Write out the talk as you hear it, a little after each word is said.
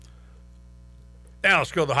Now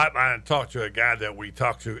let's go to the hotline and talk to a guy that we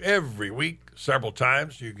talk to every week, several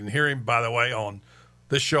times. You can hear him, by the way, on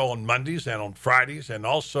this show on Mondays and on Fridays, and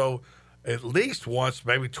also at least once,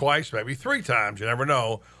 maybe twice, maybe three times, you never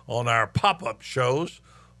know, on our pop-up shows,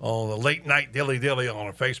 on the Late Night Dilly Dilly, on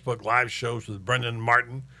our Facebook Live shows with Brenden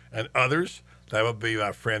Martin and others. That would be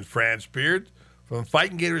my friend Franz Beard from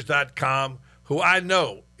FightingGators.com, who I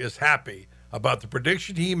know is happy about the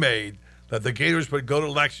prediction he made that the Gators would go to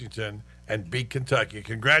Lexington and beat Kentucky.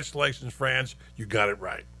 Congratulations, Franz. You got it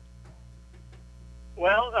right.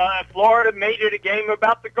 Well, Florida made it a game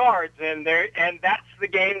about the guards, and that's the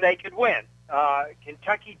game they could win.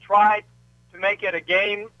 Kentucky tried to make it a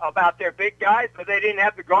game about their big guys, but they didn't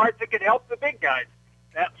have the guards that could help the big guys.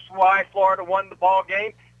 That's why Florida won the ball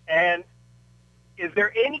game. And is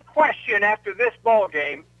there any question after this ball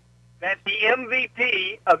game that the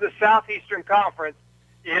MVP of the Southeastern Conference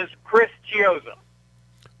is Chris Chiozza?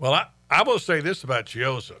 Well, I will say this about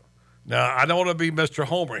Chiozza. Now, I don't want to be Mr.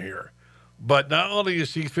 Homer here, but not only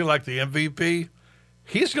does he feel like the MVP,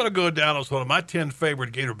 he's going to go down as one of my 10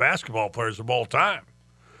 favorite Gator basketball players of all time.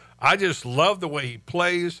 I just love the way he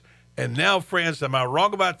plays. And now, Franz, am I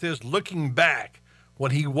wrong about this? Looking back,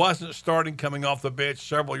 when he wasn't starting coming off the bench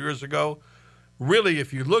several years ago, really,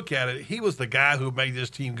 if you look at it, he was the guy who made this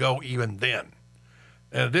team go even then.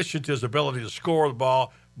 In addition to his ability to score the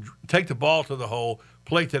ball, take the ball to the hole,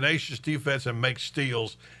 play tenacious defense, and make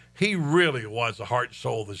steals, he really was the heart and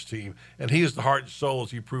soul of this team. And he is the heart and soul,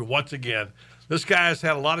 as he proved once again. This guy has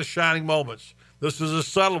had a lot of shining moments. This is a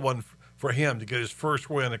subtle one for him to get his first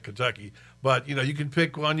win at Kentucky. But, you know, you can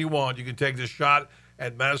pick one you want. You can take the shot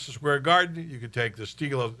at Madison Square Garden. You can take the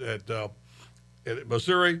steal at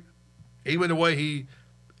Missouri. Even the way he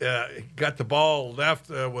got the ball left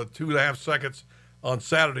with 2.5 seconds on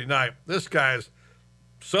Saturday night. This guy is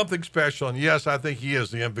something special, and yes, I think he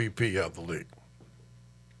is the MVP of the league.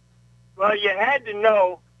 Well, you had to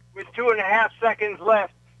know with 2.5 seconds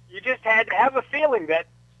left, you just had to have a feeling that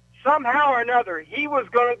somehow or another he was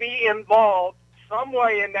going to be involved some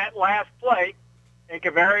way in that last play, and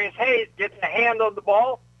Kavarius Hayes gets a hand on the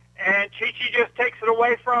ball, and Chichi just takes it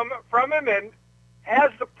away from him and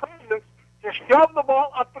has the presence to shove the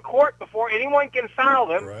ball up the court before anyone can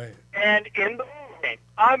foul him, right, and in the game.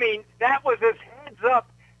 I mean, that was as heads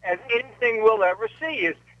up as anything we'll ever see.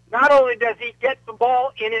 Is not only does he get the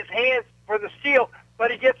ball in his hands for the steal,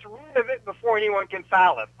 but he gets rid of it before anyone can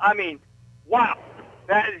foul him. I mean, wow.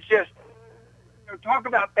 That is just, talk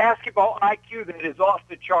about basketball IQ that is off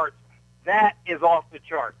the charts. That is off the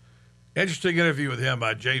charts. Interesting interview with him.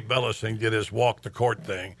 Jay Bellising did his walk the court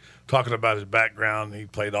thing, talking about his background. He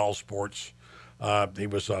played all sports. He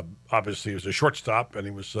was obviously he was a shortstop, and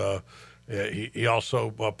he was he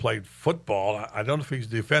also played football. I don't know if he's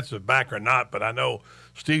defensive back or not, but I know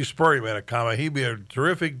Steve Spurrier made a comment. He'd be a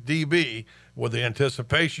terrific DB with the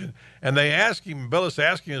anticipation. And they asked him, Billis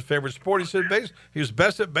asked him his favorite sport. He said he was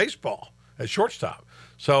best at baseball, at shortstop.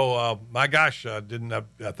 So, my gosh, I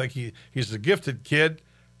think he's a gifted kid.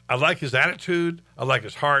 I like his attitude. I like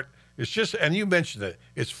his heart. It's just, and you mentioned it,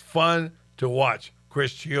 it's fun to watch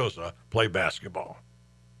Chris Chiozza play basketball.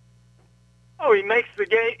 Oh, he makes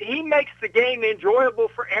the game enjoyable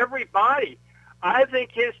for everybody. I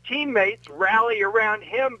think his teammates rally around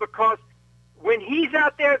him because when he's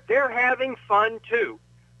out there, they're having fun too.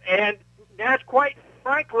 And that's quite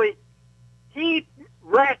frankly, he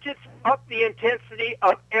ratchets up the intensity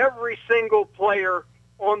of every single player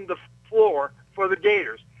on the floor for the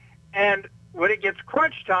Gators. And when it gets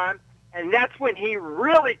crunch time, and that's when he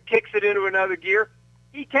really kicks it into another gear,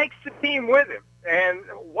 he takes the team with him. And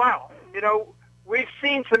wow, we've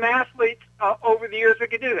seen some athletes over the years that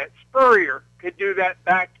could do that. Spurrier could do that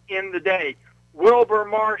back in the day. Wilbur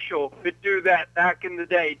Marshall could do that back in the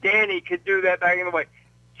day. Danny could do that back in the way.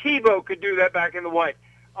 Tebow could do that back in the way.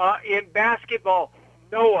 In basketball,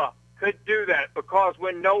 Noah could do that because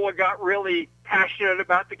when Noah got really passionate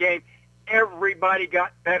about the game, everybody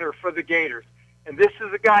got better for the Gators. And this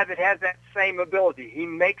is a guy that has that same ability. He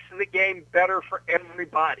makes the game better for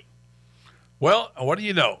everybody. Well, what do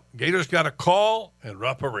you know? Gators got a call in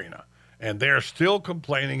Rupp Arena, and they're still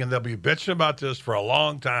complaining, and they'll be bitching about this for a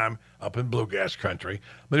long time up in Bluegrass country.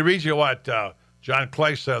 Let me read you what John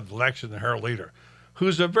Clay said of the Lexington Herald Leader,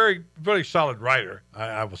 who's a very, very solid writer.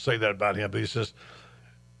 I will say that about him. But he says,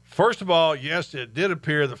 first of all, yes, it did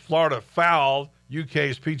appear that Florida fouled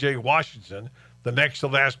UK's P.J. Washington, the next to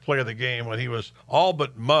last play of the game, when he was all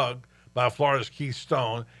but mugged by Florida's Keith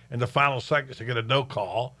Stone in the final seconds to get a no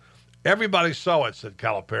call. Everybody saw it, said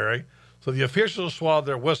Calipari. So the officials swallowed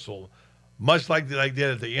their whistle, much like they did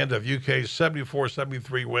at the end of UK's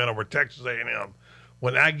 74-73 win over Texas A&M.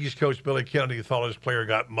 when Aggies coach Billy Kennedy thought his player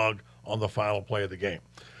got mugged on the final play of the game.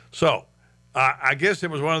 So I guess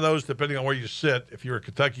it was one of those, depending on where you sit. If you're a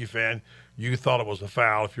Kentucky fan, you thought it was a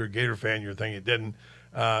foul. If you're a Gator fan, you're thinking it didn't.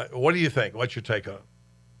 What do you think? What's your take on it?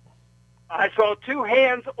 I saw two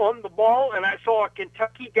hands on the ball, and I saw a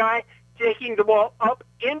Kentucky guy taking the ball up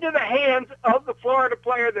into the hands of the Florida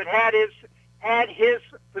player that had his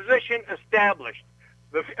position established.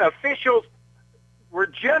 The officials were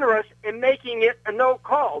generous in making it a no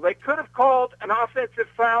call. They could have called an offensive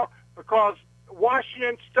foul because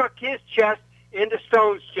Washington stuck his chest into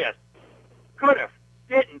Stone's chest. Could have.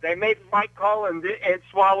 Didn't. They made the right call and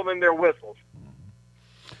swallowing their whistles.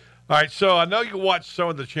 All right, so I know you watched some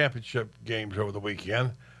of the championship games over the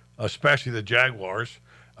weekend, especially the Jaguars.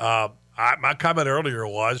 My comment earlier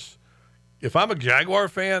was, if I'm a Jaguar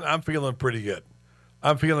fan, I'm feeling pretty good.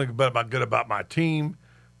 I'm feeling good about my team.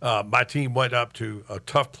 My team went up to a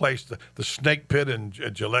tough place, the Snake Pit in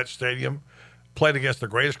Gillette Stadium, played against the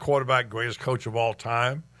greatest quarterback, greatest coach of all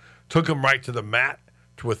time, took him right to the mat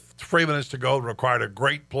with 3 minutes to go, required a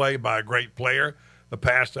great play by a great player, the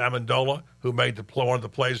pass to Amendola, who made one of the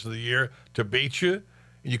plays of the year to beat you.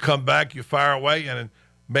 And you come back, you fire away, and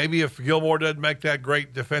maybe if Gilmore doesn't make that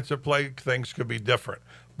great defensive play, things could be different.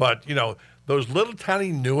 But, those little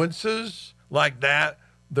tiny nuances like that,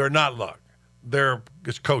 they're not luck.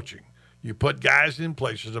 It's coaching. You put guys in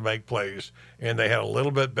places to make plays, and they had a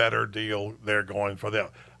little bit better deal there going for them.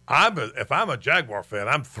 If I'm a Jaguar fan,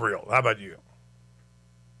 I'm thrilled. How about you?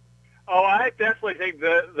 Oh, I definitely think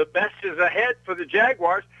the best is ahead for the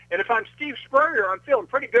Jaguars. And if I'm Steve Spurrier, I'm feeling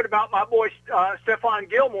pretty good about my boy Stephon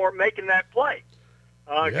Gilmore making that play.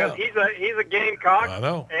 Because he's a Gamecock. I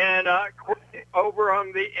know. And over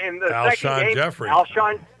in the Alshon second game, Jeffrey.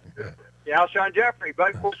 Alshon Jeffrey.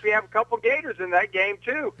 But, of course, we have a couple Gators in that game,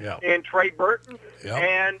 too. Yeah. And Trey Burton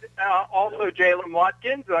and also Jalen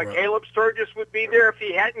Watkins. Right. Caleb Sturgis would be there if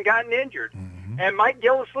he hadn't gotten injured. Mm-hmm. And Mike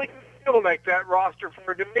Gillislee will make that roster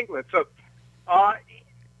for New England. So,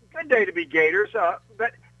 good day to be Gators.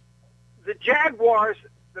 But the Jaguars,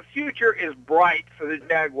 the future is bright for the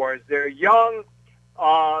Jaguars. They're young.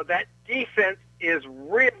 That defense is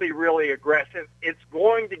really, really aggressive. It's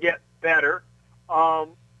going to get better.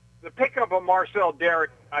 The pickup of Marcel Derrick,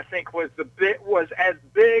 I think, was as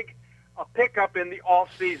big a pickup in the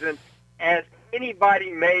offseason as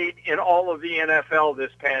anybody made in all of the NFL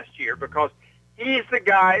this past year, because he's the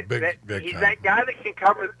guy that guy that can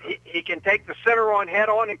cover. He can take the center on head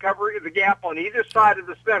on and cover the gap on either side of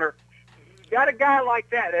the center. You got a guy like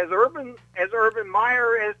that, as Urban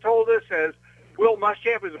Meyer has told us, as Will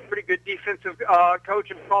Muschamp is a pretty good defensive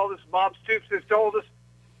coach and called us. Bob Stoops has told us,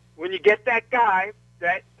 when you get that guy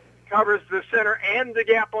that covers the center and the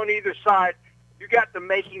gap on either side, you got the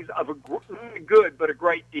makings of a good but a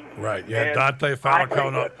great defense. Right, yeah. And Dante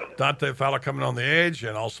Fowler coming on the edge,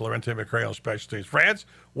 and also Lorente McCray on special teams. Franz,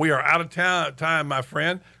 we are out of time, my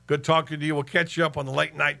friend. Good talking to you. We'll catch you up on the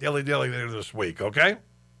late night Daily later this week, okay?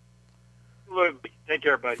 Absolutely. Take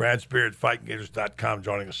care, buddy. Franz Beard, FightingGators.com,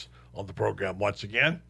 joining us on the program once again.